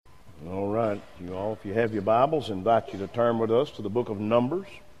right, you all, if you have your Bibles, I invite you to turn with us to the book of Numbers.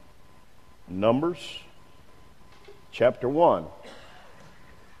 Numbers, chapter 1.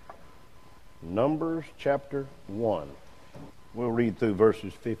 Numbers, chapter 1. We'll read through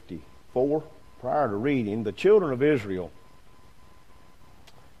verses 54. Prior to reading, the children of Israel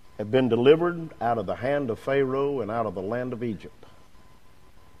have been delivered out of the hand of Pharaoh and out of the land of Egypt.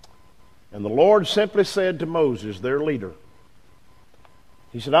 And the Lord simply said to Moses, their leader,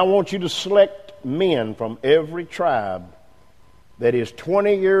 He said, I want you to select men from every tribe that is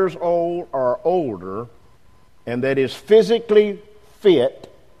 20 years old or older and that is physically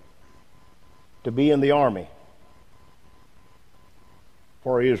fit to be in the army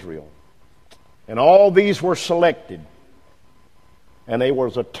for Israel. And all these were selected. And there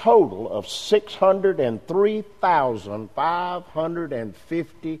was a total of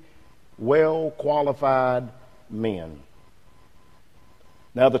 603,550 well-qualified men.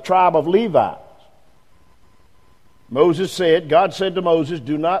 Now the tribe of Levi, God said to Moses,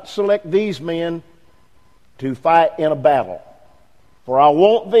 do not select these men to fight in a battle, for I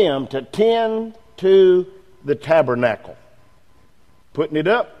want them to tend to the tabernacle, putting it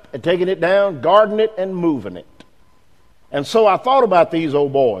up and taking it down, guarding it and moving it. And so I thought about these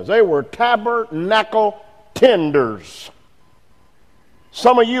old boys. They were tabernacle tenders.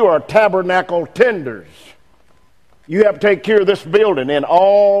 Some of you are tabernacle tenders. You have to take care of this building in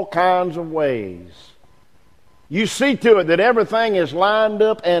all kinds of ways. You see to it that everything is lined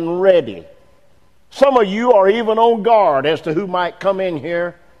up and ready. Some of you are even on guard as to who might come in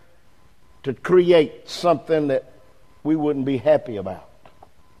here to create something that we wouldn't be happy about.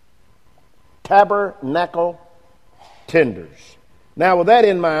 Tabernacle tenders. Now with that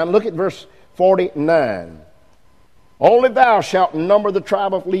in mind, look at verse 49. Only thou shalt number the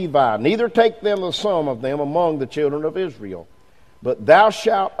tribe of Levi, neither take them the sum of them among the children of Israel. But thou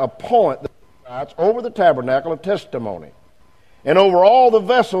shalt appoint the Levites over the tabernacle of testimony, and over all the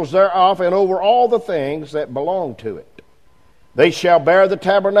vessels thereof, and over all the things that belong to it. They shall bear the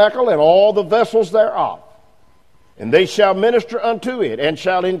tabernacle and all the vessels thereof, and they shall minister unto it, and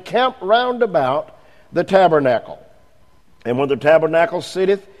shall encamp round about the tabernacle. And when the tabernacle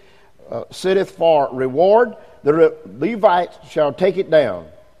sitteth for reward, the Levites shall take it down.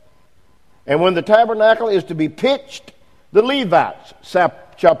 And when the tabernacle is to be pitched, the Levites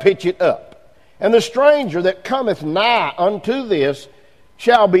shall pitch it up. And the stranger that cometh nigh unto this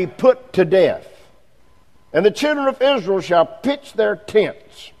shall be put to death. And the children of Israel shall pitch their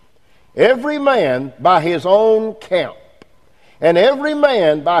tents, every man by his own camp, and every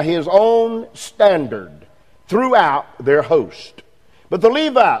man by his own standard, throughout their host. But the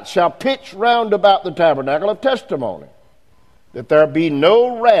Levites shall pitch round about the tabernacle of testimony, that there be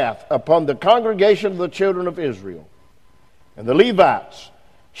no wrath upon the congregation of the children of Israel. And the Levites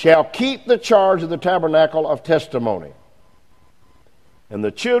shall keep the charge of the tabernacle of testimony. And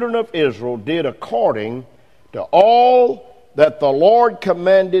the children of Israel did according to all that the Lord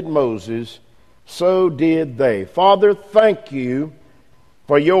commanded Moses, so did they. Father, thank you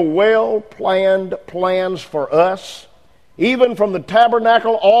for your well-planned plans for us, even from the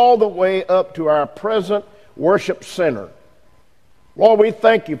tabernacle all the way up to our present worship center. Lord, we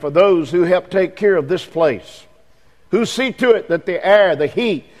thank you for those who help take care of this place, who see to it that the air, the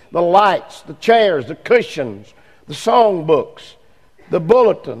heat, the lights, the chairs, the cushions, the songbooks, the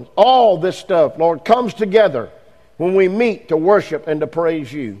bulletins, all this stuff, Lord, comes together when we meet to worship and to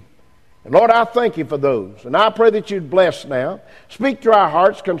praise you. And Lord, I thank you for those. And I pray that you'd bless now. Speak to our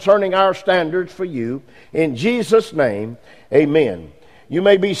hearts concerning our standards for you. In Jesus' name, amen. You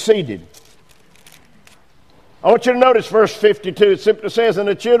may be seated. I want you to notice verse 52. It simply says, and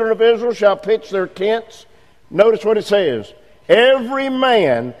the children of Israel shall pitch their tents. Notice what it says. Every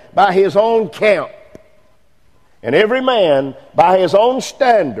man by his own camp, and every man by his own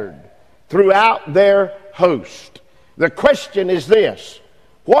standard, throughout their host. The question is this.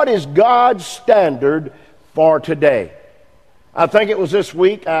 What is God's standard for today? I think it was this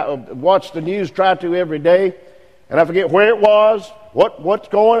week. I watched the news, try to every day, and I forget where it was, what's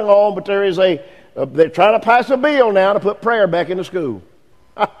going on, but there is they're trying to pass a bill now to put prayer back into school.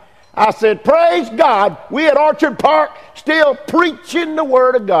 I said, praise God, we at Orchard Park still preaching the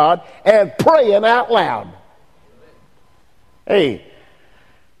Word of God and praying out loud. Hey,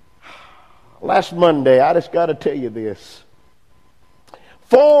 last Monday, I just got to tell you this.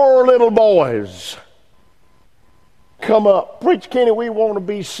 4 little boys come up. Preach, Kenny, we want to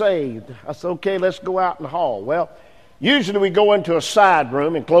be saved. I said, okay, let's go out in the hall. Well, usually we go into a side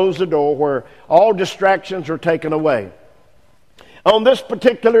room and close the door where all distractions are taken away. On this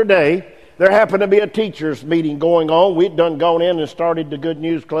particular day, there happened to be a teachers meeting going on. We'd done gone in and started the Good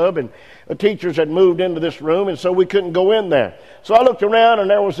News Club, and the teachers had moved into this room, and so we couldn't go in there. So I looked around, and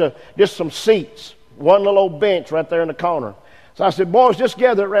there was just some seats, one little old bench right there in the corner. So I said, boys, just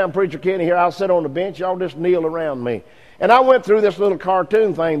gather around Preacher Kenny here. I'll sit on the bench. Y'all just kneel around me. And I went through this little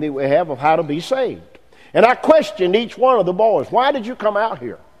cartoon thing that we have of how to be saved. And I questioned each one of the boys, why did you come out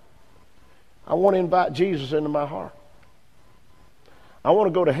here? I want to invite Jesus into my heart. I want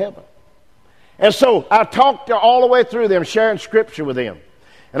to go to heaven. And so I talked all the way through them, sharing Scripture with them.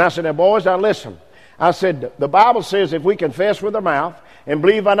 And I said, now, boys, now listen. I said, the Bible says if we confess with our mouth and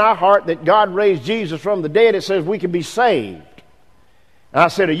believe in our heart that God raised Jesus from the dead, it says we can be saved. And I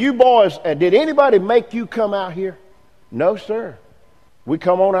said, are you boys, did anybody make you come out here? No, sir. We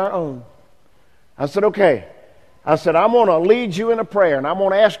come on our own. I said, okay. I said, I'm going to lead you in a prayer, and I'm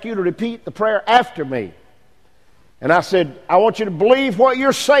going to ask you to repeat the prayer after me. And I said, I want you to believe what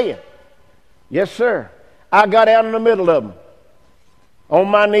you're saying. Yes, sir. I got out in the middle of them, on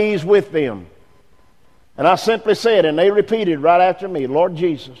my knees with them. And I simply said, and they repeated right after me, Lord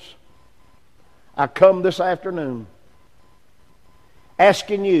Jesus, I come this afternoon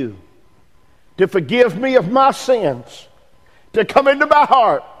asking you to forgive me of my sins, to come into my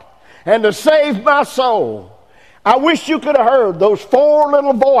heart, and to save my soul. I wish you could have heard those four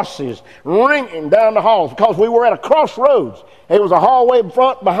little voices ringing down the halls, because we were at a crossroads. It was a hallway in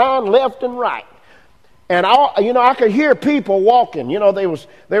front, behind, left, and right. And I could hear people walking. There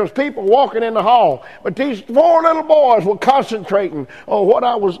was people walking in the hall. But these four little boys were concentrating on what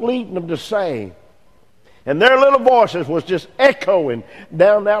I was leading them to say. And their little voices was just echoing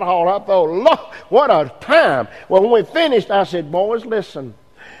down that hall. I thought, Lord, what a time. Well, when we finished, I said, boys, listen.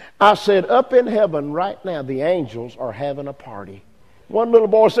 I said, up in heaven right now, the angels are having a party. One little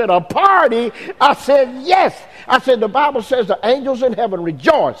boy said, a party? I said, yes. I said, the Bible says the angels in heaven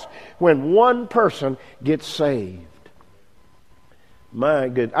rejoice when one person gets saved. My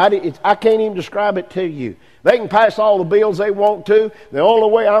goodness. I can't even describe it to you. They can pass all the bills they want to. The only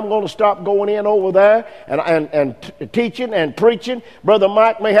way I'm going to stop going in over there and teaching and preaching, Brother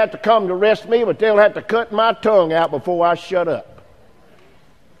Mike may have to come to arrest me, but they'll have to cut my tongue out before I shut up.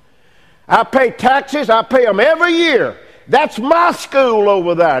 I pay taxes. I pay them every year. That's my school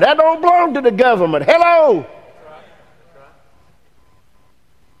over there. That don't belong to the government. Hello?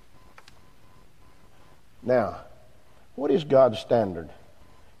 Now, what is God's standard?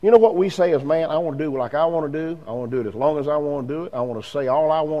 You know what we say as man? I want to do like I want to do. I want to do it as long as I want to do it. I want to say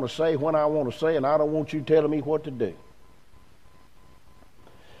all I want to say when I want to say, and I don't want you telling me what to do.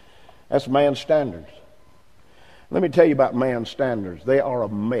 That's man's standards. Let me tell you about man's standards. They are a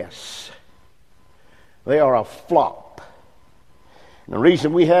mess. They are a flop. And the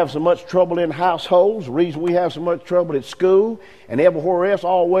reason we have so much trouble in households, the reason we have so much trouble at school and everywhere else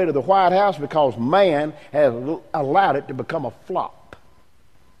all the way to the White House, because man has allowed it to become a flop.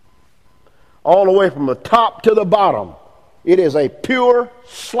 All the way from the top to the bottom. It is a pure,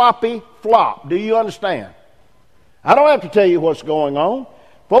 sloppy flop. Do you understand? I don't have to tell you what's going on.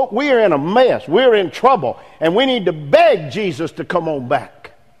 Folks, we are in a mess. We're in trouble. And we need to beg Jesus to come on back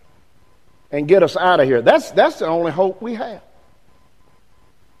and get us out of here. That's the only hope we have.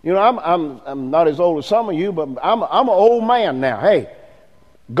 You know, I'm not as old as some of you, but I'm an old man now. Hey,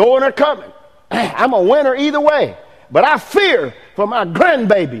 going or coming. I'm a winner either way. But I fear for my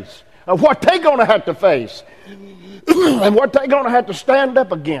grandbabies of what they're going to have to face and what they're going to have to stand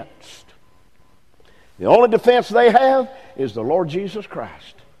up against. The only defense they have is the Lord Jesus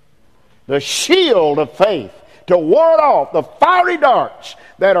Christ. The shield of faith to ward off the fiery darts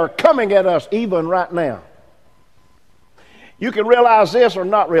that are coming at us even right now. You can realize this or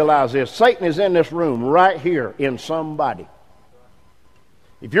not realize this. Satan is in this room right here in somebody.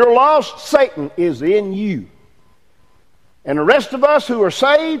 If you're lost, Satan is in you. And the rest of us who are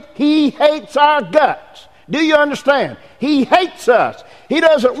saved, he hates our guts. Do you understand? He hates us. He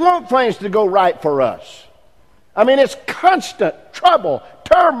doesn't want things to go right for us. I mean, it's constant trouble,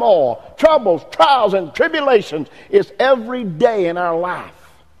 turmoil, troubles, trials, and tribulations. It's every day in our life.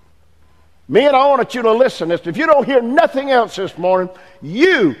 Men, I want you to listen. If you don't hear nothing else this morning,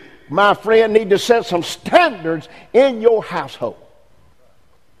 you, my friend, need to set some standards in your household.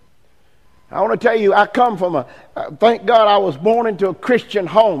 I want to tell you, I come from thank God I was born into a Christian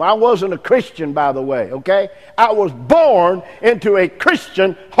home. I wasn't a Christian, by the way, okay? I was born into a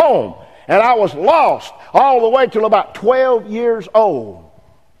Christian home. And I was lost all the way till about 12 years old.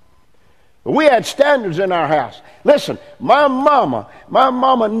 We had standards in our house. Listen, my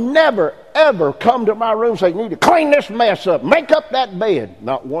mama never, ever come to my room and say, you need to clean this mess up. Make up that bed.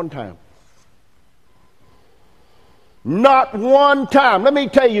 Not one time. Not one time. Let me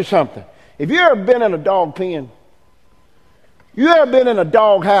tell you something. Have you ever been in a dog pen? You ever been in a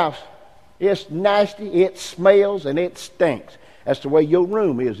dog house? It's nasty, it smells, and it stinks. That's the way your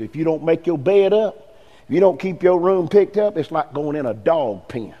room is. If you don't make your bed up, if you don't keep your room picked up, it's like going in a dog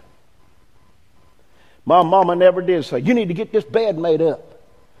pen. My mama never did say, you need to get this bed made up.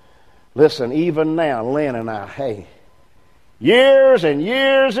 Listen, even now, Lynn and I, hey, years and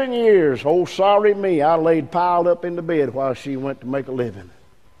years and years, oh, sorry me, I laid piled up in the bed while she went to make a living.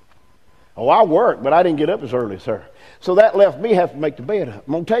 Oh, I worked, but I didn't get up as early as her. So that left me having to make the bed up.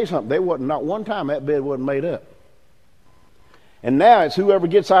 I'm going to tell you something. There wasn't not one time that bed wasn't made up. And now it's whoever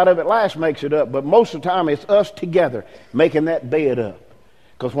gets out of it last makes it up. But most of the time it's us together making that bed up.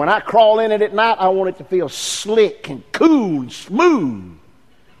 Because when I crawl in it at night, I want it to feel slick and cool and smooth.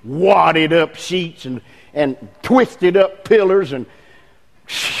 Wadded up sheets and twisted up pillars. And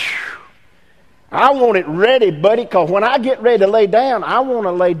I want it ready, buddy, because when I get ready to lay down, I want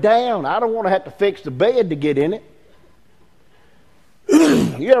to lay down. I don't want to have to fix the bed to get in it.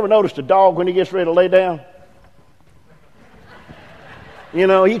 You ever noticed a dog when he gets ready to lay down? You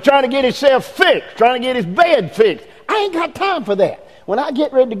know, he's trying to get himself fixed, trying to get his bed fixed. I ain't got time for that. When I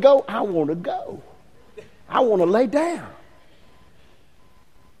get ready to go, I want to go. I want to lay down.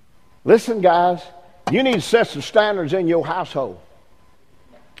 Listen, guys, you need to set some standards in your household.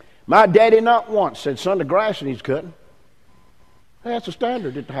 My daddy not once said, son, the grass needs cutting. That's a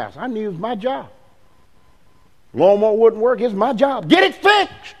standard at the house. I knew it was my job. Lawnmower wouldn't work. It's my job. Get it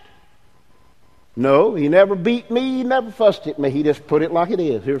fixed. No, he never beat me. He never fussed at me. He just put it like it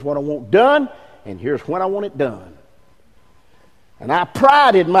is. Here's what I want done, and here's when I want it done. And I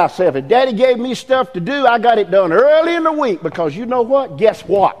prided myself. If Daddy gave me stuff to do, I got it done early in the week because you know what? Guess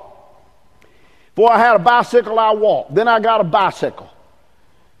what? Before I had a bicycle, I walked. Then I got a bicycle.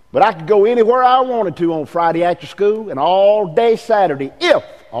 But I could go anywhere I wanted to on Friday after school and all day Saturday if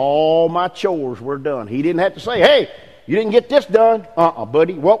all my chores were done. He didn't have to say, hey, you didn't get this done.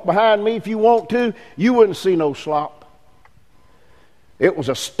 Buddy, walk behind me if you want to. You wouldn't see no slop. It was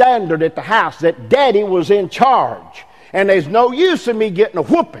a standard at the house that Daddy was in charge. And there's no use in me getting a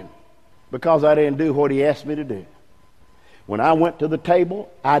whooping because I didn't do what he asked me to do. When I went to the table,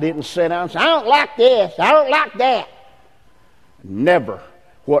 I didn't sit down and say, I don't like this, I don't like that. Never.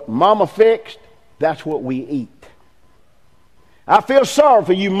 What Mama fixed, that's what we eat. I feel sorry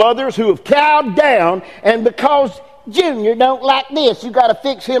for you mothers who have cowed down, and because Junior don't like this, you got to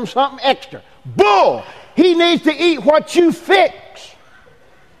fix him something extra. Bull! He needs to eat what you fix.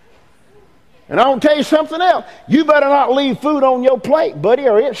 And I'm going to tell you something else. You better not leave food on your plate, buddy,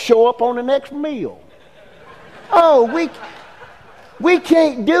 or it'll show up on the next meal. Oh, we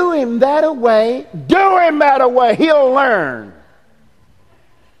can't do him that way. Do him that way. He'll learn.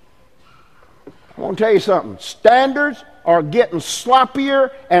 I want to tell you something. Standards are getting sloppier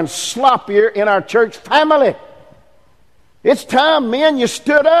and sloppier in our church family. It's time, men, you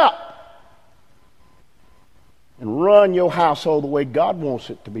stood up and run your household the way God wants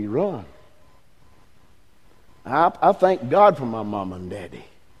it to be run. I thank God for my mama and daddy.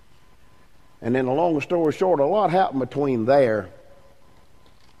 And then, the long story short, a lot happened between there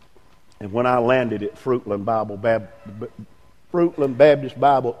and when I landed at Fruitland Baptist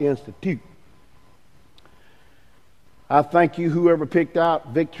Bible Institute. I thank you, whoever picked out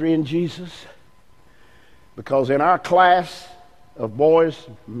Victory in Jesus, because in our class of boys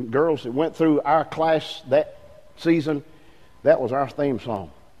and girls that went through our class that season, that was our theme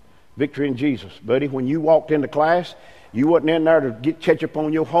song, Victory in Jesus. Buddy, when you walked into class, you wasn't in there to catch up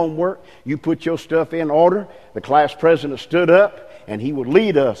on your homework. You put your stuff in order. The class president stood up, and he would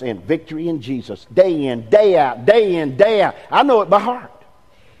lead us in Victory in Jesus, day in, day out, day in, day out. I know it by heart.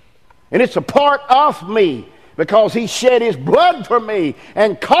 And it's a part of me, because he shed his blood for me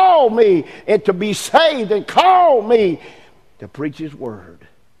and called me to be saved and called me to preach his word.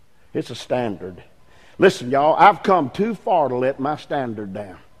 It's a standard. Listen, y'all, I've come too far to let my standard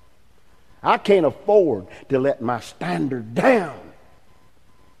down. I can't afford to let my standard down.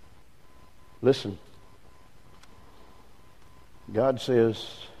 Listen, God says,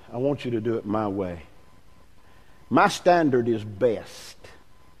 I want you to do it my way. My standard is best.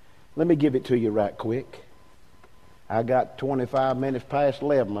 Let me give it to you right quick. I got 25 minutes past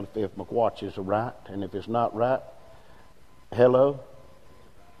 11 if my watch is right. And if it's not right, hello?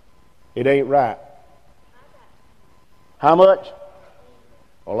 It ain't right. How much?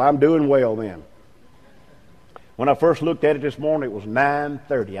 Well, I'm doing well then. When I first looked at it this morning, it was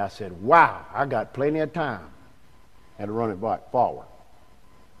 9:30. I said, wow, I got plenty of time. Had to run it back forward.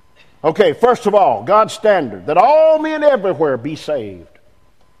 Okay, first of all, God's standard, that all men everywhere be saved.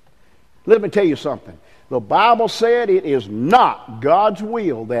 Let me tell you something. The Bible said it is not God's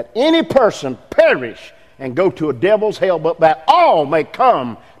will that any person perish and go to a devil's hell, but that all may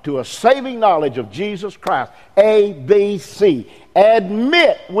come to a saving knowledge of Jesus Christ. A, B, C.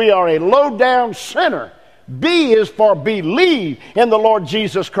 Admit we are a low-down sinner. B is for believe in the Lord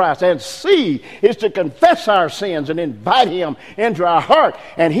Jesus Christ. And C is to confess our sins and invite Him into our heart.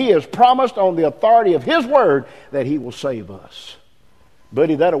 And He has promised on the authority of His Word that He will save us.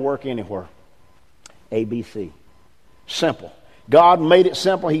 Buddy, that'll work anywhere. A, B, C. Simple. God made it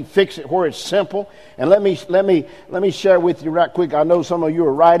simple. He fixed it where it's simple. And let me share with you right quick. I know some of you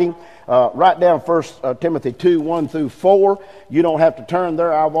are writing. Write down 1 Timothy 2, 1 through 4. You don't have to turn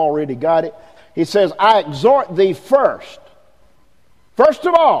there. I've already got it. He says, I exhort thee first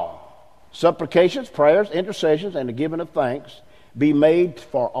of all, supplications, prayers, intercessions, and the giving of thanks be made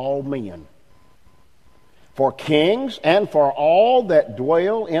for all men, for kings, and for all that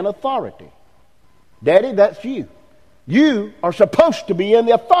dwell in authority. Daddy, that's you. You are supposed to be in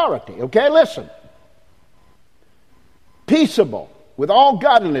the authority. Okay, listen. Peaceable, with all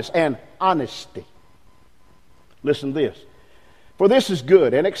godliness and honesty. Listen to this. For this is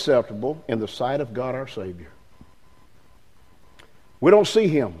good and acceptable in the sight of God our Savior. We don't see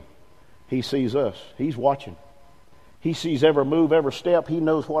Him. He sees us. He's watching. He sees every move, every step. He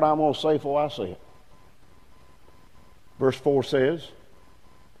knows what I'm going to say before I say it. Verse 4 says,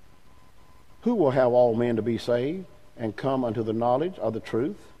 who will have all men to be saved and come unto the knowledge of the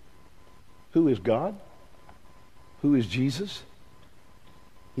truth? Who is God? Who is Jesus?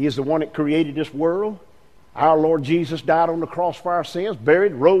 He is the one that created this world. Our Lord Jesus died on the cross for our sins,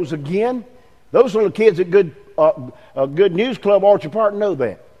 buried, rose again. Those little kids at Good News Club, Orchard Park, know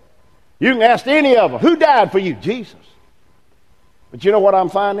that. You can ask any of them, who died for you? Jesus. But you know what I'm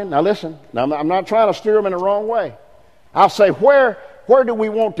finding? Now listen, I'm not trying to steer them in the wrong way. I'll say, where do we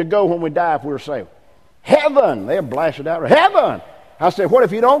want to go when we die if we're saved? Heaven. They'll blast it out. Heaven. I said, what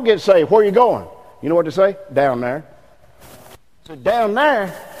if you don't get saved? Where are you going? You know what they say? Down there. I said, down there?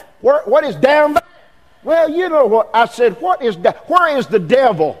 What is down there? Well, you know what? I said, where is the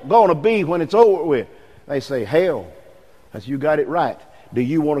devil going to be when it's over with? They say, hell. I said, you got it right. Do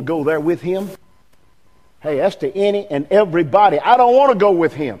you want to go there with him? Hey, that's to any and everybody. I don't want to go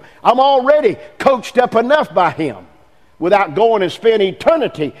with him. I'm already coached up enough by him without going and spend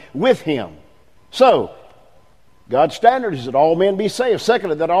eternity with him. So, God's standard is that all men be saved.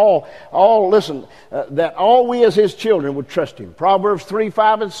 Secondly, that that all we as His children would trust Him. Proverbs 3,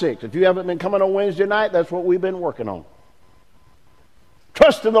 5, and 6. If you haven't been coming on Wednesday night, that's what we've been working on.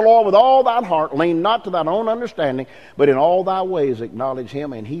 Trust in the Lord with all thine heart. Lean not to thine own understanding, but in all thy ways acknowledge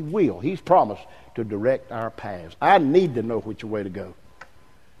Him, and He will. He's promised to direct our paths. I need to know which way to go.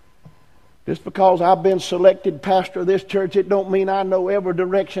 Just because I've been selected pastor of this church, it don't mean I know every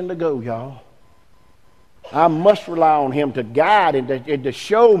direction to go, y'all. I must rely on Him to guide and to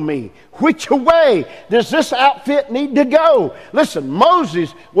show me which way does this outfit need to go. Listen,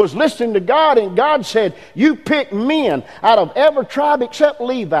 Moses was listening to God, and God said, you pick men out of every tribe except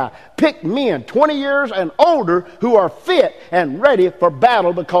Levi. Pick men 20 years and older who are fit and ready for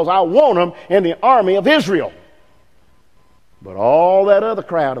battle because I want them in the army of Israel. But all that other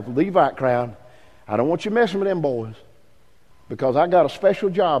crowd, of the Levite crowd, I don't want you messing with them boys because I got a special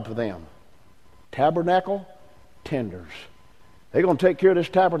job for them. Tabernacle tenders. They're going to take care of this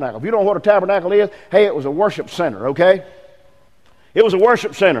tabernacle. If you don't know what a tabernacle is, hey, it was a worship center, okay? It was a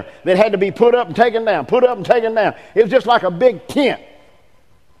worship center that had to be put up and taken down, put up and taken down. It was just like a big tent,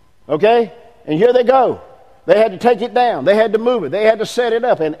 okay? And here they go. They had to take it down. They had to move it. They had to set it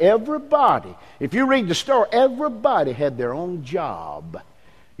up. And everybody, if you read the story, everybody had their own job.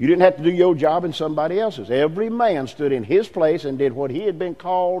 You didn't have to do your job and somebody else's. Every man stood in his place and did what he had been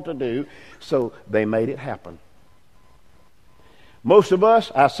called to do, so they made it happen. Most of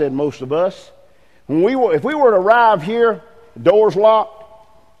us, I said most of us, if we were to arrive here, doors locked,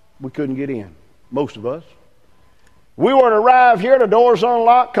 we couldn't get in. Most of us. We were to arrive here, the doors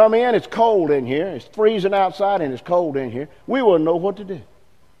unlocked, come in, it's cold in here, it's freezing outside and it's cold in here. We wouldn't know what to do.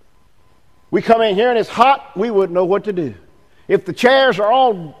 We come in here and it's hot, we wouldn't know what to do. If the chairs are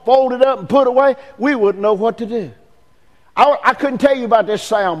all folded up and put away, we wouldn't know what to do. I couldn't tell you about this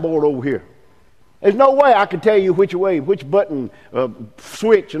soundboard over here. There's no way I could tell you which button,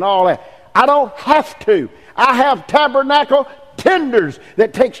 switch and all that. I don't have to. I have tabernacle tenders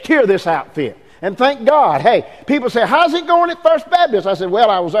that takes care of this outfit. And thank God. Hey, people say, how's it going at First Baptist? I said, well,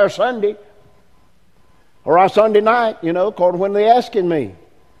 I was there Sunday. Or on Sunday night, according to when they're asking me.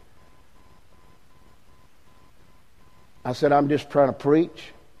 I said, I'm just trying to preach,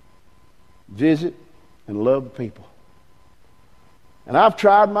 visit, and love the people. And I've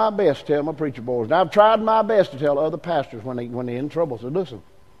tried my best to tell my preacher boys, and I've tried my best to tell other pastors when they're in trouble. So listen,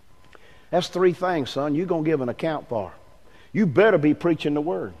 that's three things, son, you're going to give an account for. You better be preaching the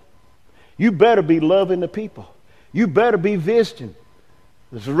word. You better be loving the people. You better be visiting.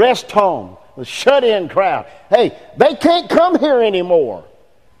 This rest home, the shut-in crowd. Hey, they can't come here anymore.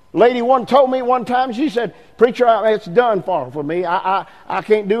 Lady one told me one time, she said, preacher, it's done for me. I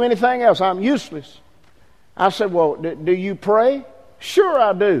can't do anything else. I'm useless. I said, well, do you pray? Sure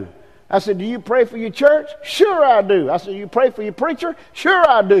I do. I said, do you pray for your church? Sure I do. I said, you pray for your preacher? Sure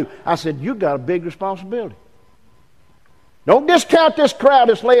I do. I said, you got a big responsibility. Don't discount this crowd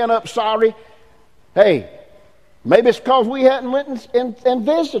that's laying up sorry. Hey, maybe it's because we hadn't went and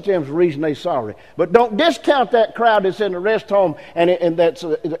visited them is the reason they're sorry. But don't discount that crowd that's in the rest home and that's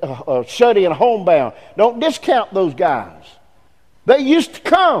shut-in homebound. Don't discount those guys. They used to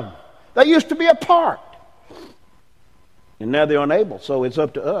come. They used to be a part. And now they're unable. So it's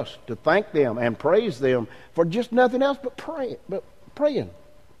up to us to thank them and praise them for just nothing else but praying.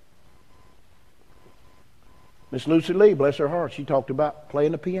 Miss Lucy Lee, bless her heart, she talked about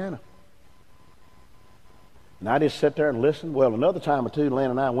playing the piano. And I just sat there and listened. Well, another time or two,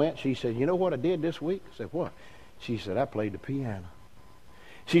 Lynn and I went. She said, you know what I did this week? I said, what? She said, I played the piano.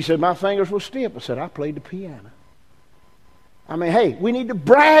 She said, my fingers were stiff. I said, I played the piano. I mean, hey, we need to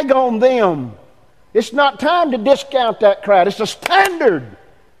brag on them. It's not time to discount that crowd. It's a standard.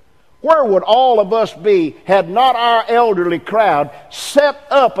 Where would all of us be had not our elderly crowd set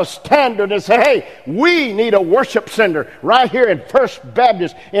up a standard and say, hey, we need a worship center right here in First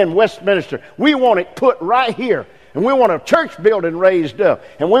Baptist in Westminster. We want it put right here. And we want a church building raised up.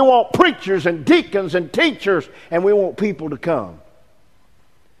 And we want preachers and deacons and teachers. And we want people to come.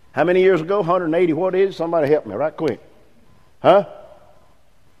 How many years ago? 180. What is it? Somebody help me right quick. Huh?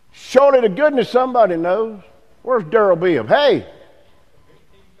 Surely to goodness somebody knows. Where's Darrell Bibb? Hey!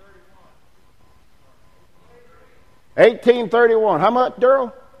 1831. How much,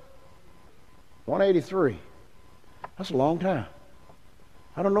 Darrell? 183. That's a long time.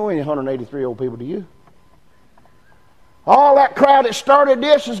 I don't know any 183 old people, do you? All that crowd that started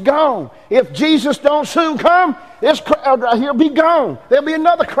this is gone. If Jesus don't soon come, this crowd right here will be gone. There'll be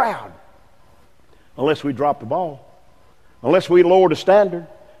another crowd. Unless we drop the ball. Unless we lower the standard.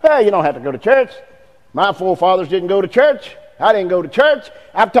 Hey, you don't have to go to church. My forefathers didn't go to church. I didn't go to church.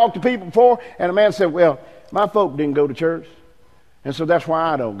 I've talked to people before, and a man said, well, my folk didn't go to church, and so that's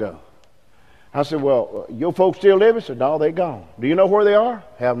why I don't go. I said, well, your folks still live? He said, no, they're gone. Do you know where they are?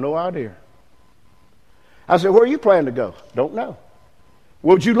 Have no idea. I said, where are you planning to go? Don't know.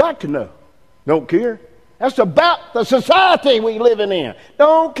 Would you like to know? Don't care. That's about the society we living in.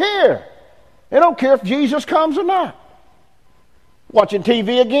 Don't care. They don't care if Jesus comes or not. Watching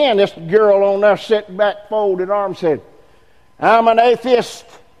TV again, this girl on there sitting back, folded arms said, I'm an atheist.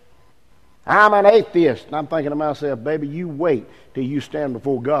 I'm an atheist. And I'm thinking to myself, baby, you wait till you stand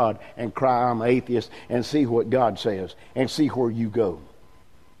before God and cry, I'm an atheist, and see what God says, and see where you go.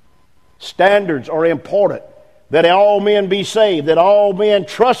 Standards are important, that all men be saved, that all men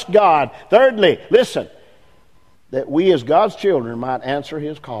trust God. Thirdly, listen, that we as God's children might answer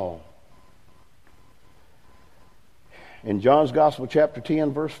His call. In John's Gospel, chapter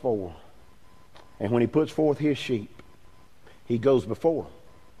 10, verse 4, and when He puts forth His sheep, He goes before them.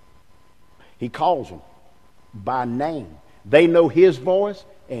 He calls them by name. They know His voice,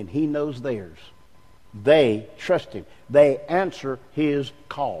 and He knows theirs. They trust Him. They answer His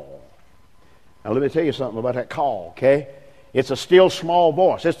call. Now, let me tell you something about that call, okay? It's a still small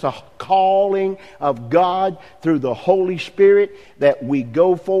voice. It's the calling of God through the Holy Spirit that we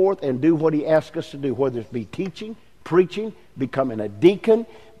go forth and do what He asks us to do, whether it be teaching, preaching, becoming a deacon,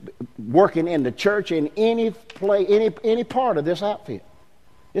 working in the church, in any part of this outfit.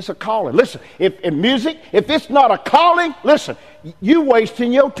 It's a calling. Listen, if in music, if it's not a calling, listen, you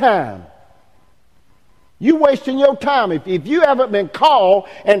wasting your time. You wasting your time if you haven't been called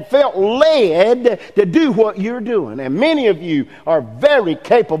and felt led to do what you're doing. And many of you are very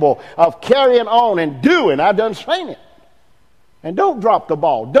capable of carrying on and doing. I've done seen it. And don't drop the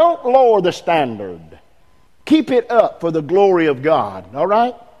ball. Don't lower the standard. Keep it up for the glory of God. All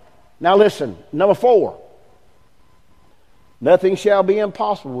right? Now listen, number 4. Nothing shall be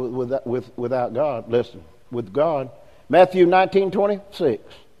impossible without God. Listen, with God. Matthew 19:26.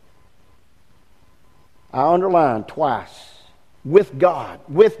 I underlined twice. With God,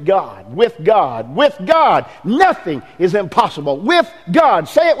 with God, with God, with God. Nothing is impossible. With God.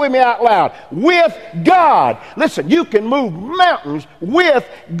 Say it with me out loud. With God. Listen, you can move mountains with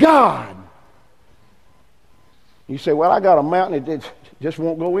God. You say, well, I got a mountain, it just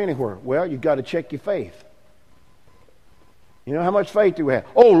won't go anywhere. Well, you've got to check your faith. You know, how much faith do we have?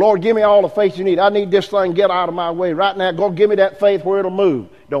 Oh, Lord, give me all the faith you need. I need this thing, get out of my way right now. Go give me that faith where it'll move.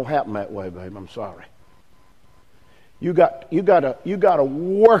 Don't happen that way, babe. I'm sorry. You got to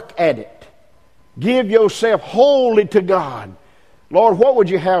work at it. Give yourself wholly to God. Lord, what would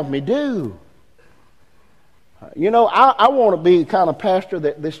you have me do? You know, I want to be the kind of pastor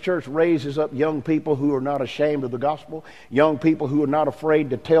that this church raises up young people who are not ashamed of the gospel, young people who are not afraid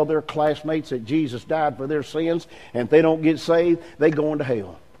to tell their classmates that Jesus died for their sins, and if they don't get saved, they go into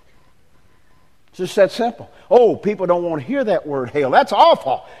hell. It's just that simple. Oh, people don't want to hear that word hell. That's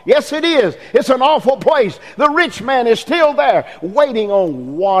awful. Yes, it is. It's an awful place. The rich man is still there waiting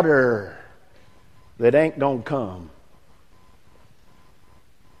on water that ain't going to come.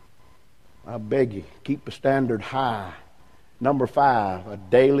 I beg you, keep the standard high. Number 5, a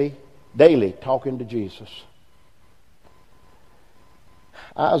daily talking to Jesus.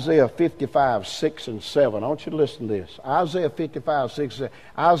 Isaiah 55, 6 and 7. I want you to listen to this. Isaiah 55, 6 and 7.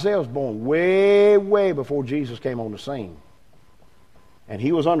 Isaiah was born way, way before Jesus came on the scene. And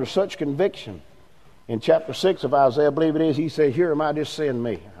he was under such conviction. In chapter 6 of Isaiah, I believe it is, he said, here am I, just send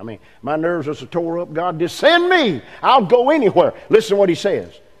me. I mean, my nerves are so tore up. God, just send me. I'll go anywhere. Listen to what he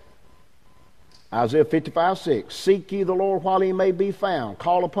says. Isaiah 55, 6. Seek ye the Lord while he may be found.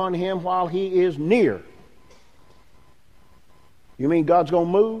 Call upon him while he is near. You mean God's going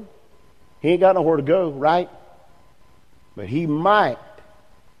to move? He ain't got nowhere to go, right? But he might.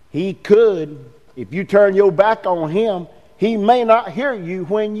 He could. If you turn your back on him, he may not hear you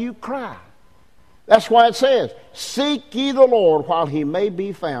when you cry. That's why it says, seek ye the Lord while he may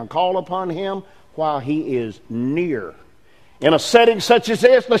be found. Call upon him while he is near. In a setting such as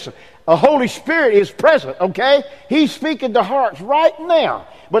this, listen, the Holy Spirit is present, okay? He's speaking to hearts right now.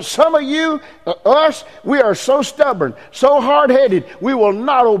 But some of you, us, we are so stubborn, so hard-headed, we will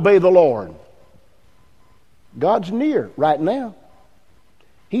not obey the Lord. God's near right now.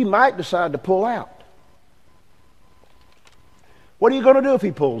 He might decide to pull out. What are you going to do if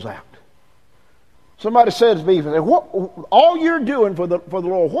he pulls out? Somebody said to me, "What, all you're doing for the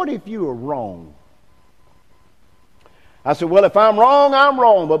Lord, what if you are wrong?" I said, well, if I'm wrong, I'm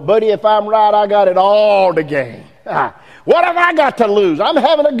wrong. But, buddy, if I'm right, I got it all to gain. What have I got to lose? I'm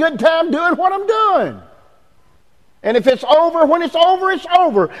having a good time doing what I'm doing. And if it's over, when it's over, it's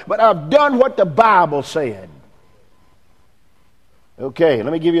over. But I've done what the Bible said. Okay,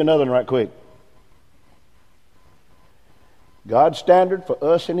 let me give you another one right quick. God's standard for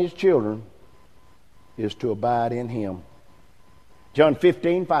us and his children is to abide in him. John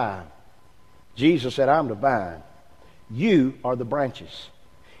 15, 5. Jesus said, I'm the vine. You are the branches.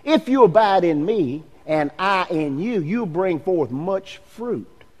 If you abide in me and I in you, you bring forth much fruit.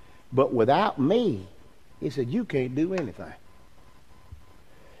 But without me, he said, you can't do anything.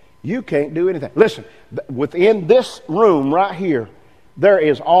 You can't do anything. Listen, within this room right here, there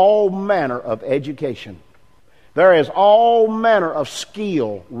is all manner of education. There is all manner of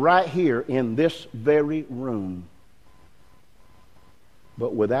skill right here in this very room.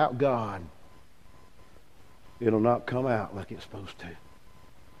 But without God, it'll not come out like it's supposed to.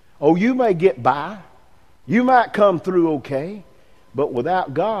 Oh, you may get by. You might come through okay. But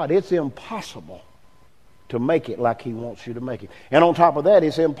without God, it's impossible to make it like he wants you to make it. And on top of that,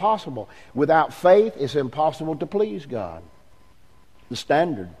 it's impossible. Without faith, it's impossible to please God. The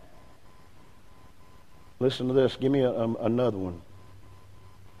standard. Listen to this. Give me another one.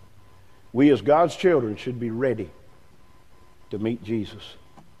 We as God's children should be ready to meet Jesus.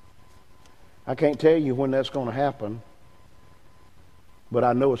 I can't tell you when that's going to happen, but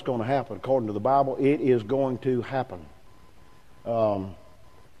I know it's going to happen. According to the Bible, it is going to happen.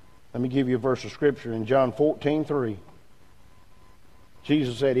 Let me give you a verse of Scripture in John 14:3.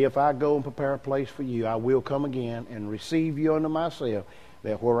 Jesus said, if I go and prepare a place for you, I will come again and receive you unto myself,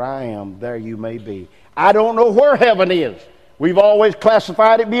 that where I am, there you may be. I don't know where heaven is. We've always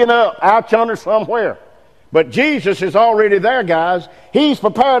classified it being up, out yonder somewhere. But Jesus is already there, guys. He's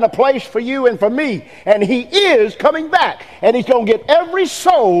preparing a place for you and for me. And he is coming back. And he's going to get every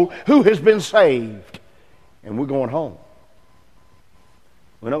soul who has been saved. And we're going home.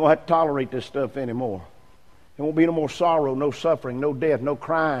 We're not going to have to tolerate this stuff anymore. There won't be no more sorrow, no suffering, no death, no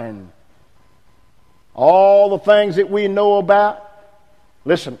crying. All the things that we know about.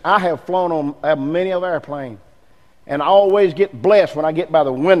 Listen, I have flown on many of airplanes. And I always get blessed when I get by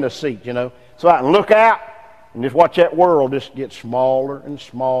the window seat, you know. So I can look out. And just watch that world just get smaller and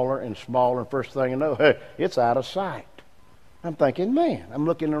smaller and smaller. And first thing you know, hey, it's out of sight. I'm thinking, man, I'm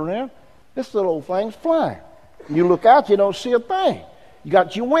looking around. This little old thing's flying. You look out, you don't see a thing. You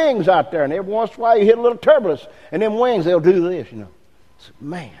got your wings out there, and every once in a while you hit a little turbulence. And them wings, they'll do this, you know. So,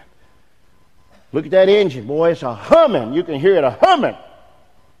 man, Look at that engine, boy. It's a humming. You can hear it a humming.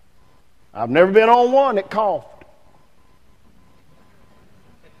 I've never been on one that coughed.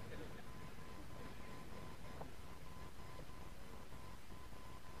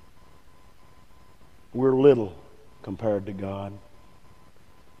 We're little compared to God,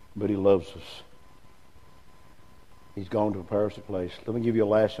 but He loves us. He's gone to prepare us a place. Let me give you a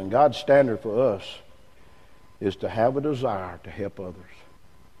last one. God's standard for us is to have a desire to help others.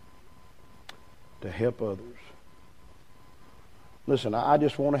 To help others. Listen, I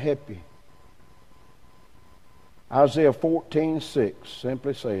just want to help you. Isaiah 14:6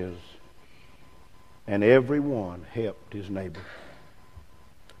 simply says, and everyone helped his neighbor.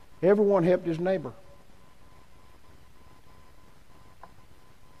 Everyone helped his neighbor.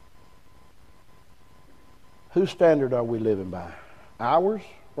 Whose standard are we living by? Ours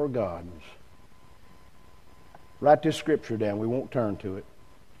or God's? Write this scripture down. We won't turn to it.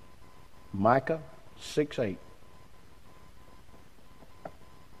 Micah 6:8.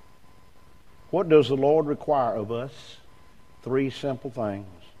 What does the Lord require of us? 3 simple things.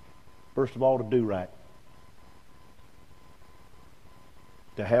 First of all, to do right.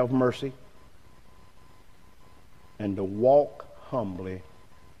 To have mercy. And to walk humbly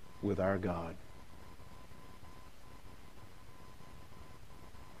with our God.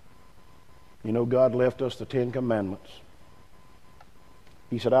 You know, God left us the 10 Commandments.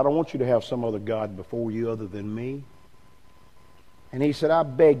 He said, I don't want you to have some other God before you other than me. And He said, I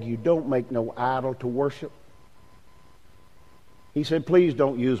beg you, don't make no idol to worship. He said, please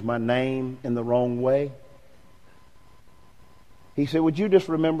don't use my name in the wrong way. He said, would you just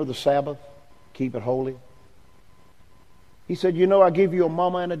remember the Sabbath? Keep it holy. He said, you know, I give you a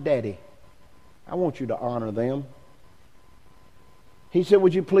mama and a daddy. I want you to honor them. He said,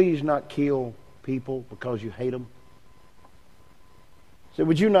 would you please not kill people because you hate them? He said,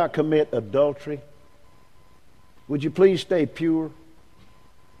 would you not commit adultery? Would you please stay pure?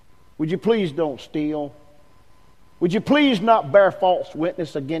 Would you please don't steal? Would you please not bear false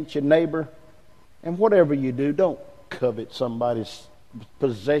witness against your neighbor? And whatever you do, don't covet somebody's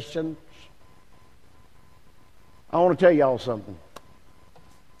possessions. I want to tell y'all something.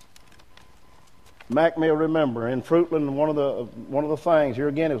 Mac may remember in Fruitland, one of the things here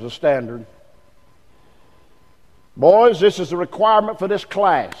again is a standard. Boys, this is the requirement for this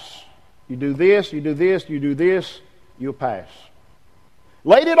class. You do this, you do this, you do this, you'll pass.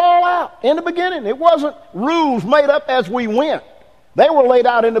 Laid it all out in the beginning. It wasn't rules made up as we went. They were laid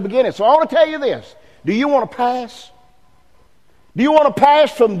out in the beginning. So I want to tell you this. Do you want to pass? Do you want to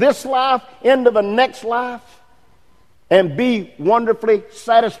pass from this life into the next life and be wonderfully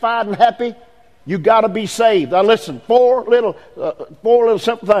satisfied and happy? You got to be saved. Now listen, four little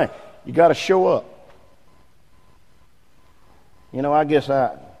simple things. You got to show up. You know, I guess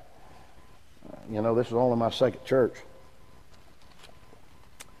this is only my second church.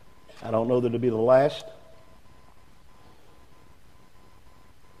 I don't know that it'll be the last.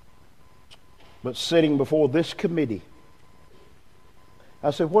 But sitting before this committee,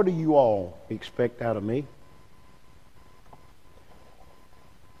 I said, what do you all expect out of me?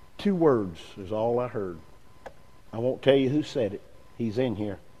 2 words is all I heard. I won't tell you who said it. He's in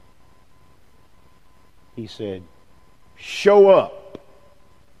here. He said, show up.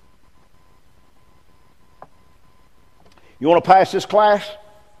 You want to pass this class?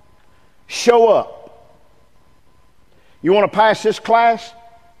 Show up. You want to pass this class?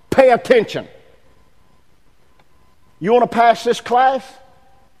 Pay attention. You want to pass this class?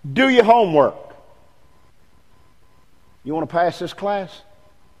 Do your homework. You want to pass this class?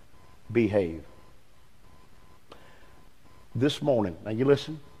 Behave. This morning, now you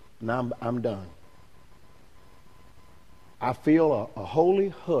listen, now I'm done. I feel a holy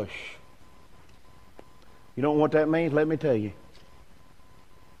hush. You know what that means? Let me tell you.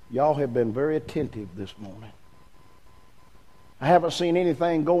 Y'all have been very attentive this morning. I haven't seen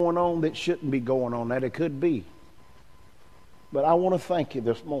anything going on that shouldn't be going on, that it could be. But I want to thank you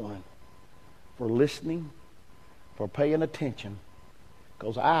this morning for listening, for paying attention,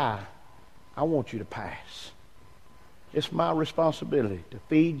 because I want you to pass. It's my responsibility to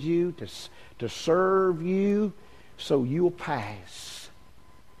feed you, to serve you, so you'll pass.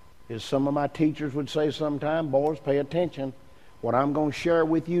 As some of my teachers would say sometime, boys, pay attention. What I'm going to share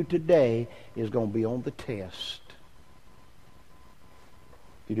with you today is going to be on the test.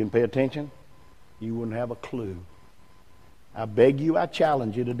 If you didn't pay attention, you wouldn't have a clue. I beg you, I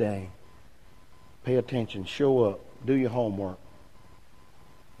challenge you today. Pay attention, show up, do your homework.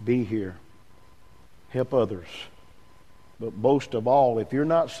 Be here. Help others. But most of all, if you're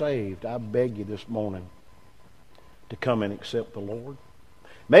not saved, I beg you this morning to come and accept the Lord.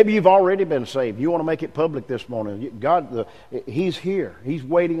 Maybe you've already been saved. You want to make it public this morning. God, He's here. He's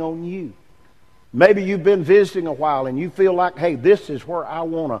waiting on you. Maybe you've been visiting a while and you feel like, hey, this is where I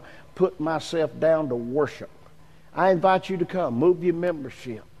want to put myself down to worship. I invite you to come. Move your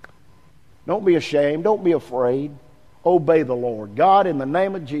membership. Don't be ashamed. Don't be afraid. Obey the Lord. God, in the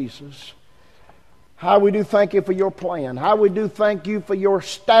name of Jesus, how we do thank you for your plan. How we do thank you for your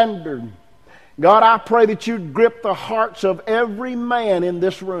standard. God, I pray that you'd grip the hearts of every man in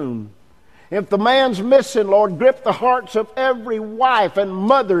this room. If the man's missing, Lord, grip the hearts of every wife and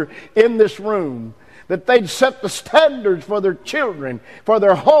mother in this room. That they'd set the standards for their children, for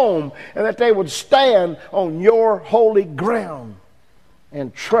their home, and that they would stand on your holy ground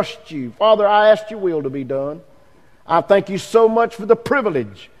and trust you. Father, I ask your will to be done. I thank you so much for the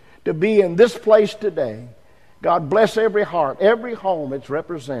privilege to be in this place today. God bless every heart, every home it's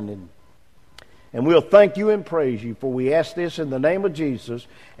represented. And we'll thank you and praise you, for we ask this in the name of Jesus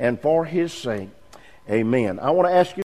and for his sake. Amen. I want to ask you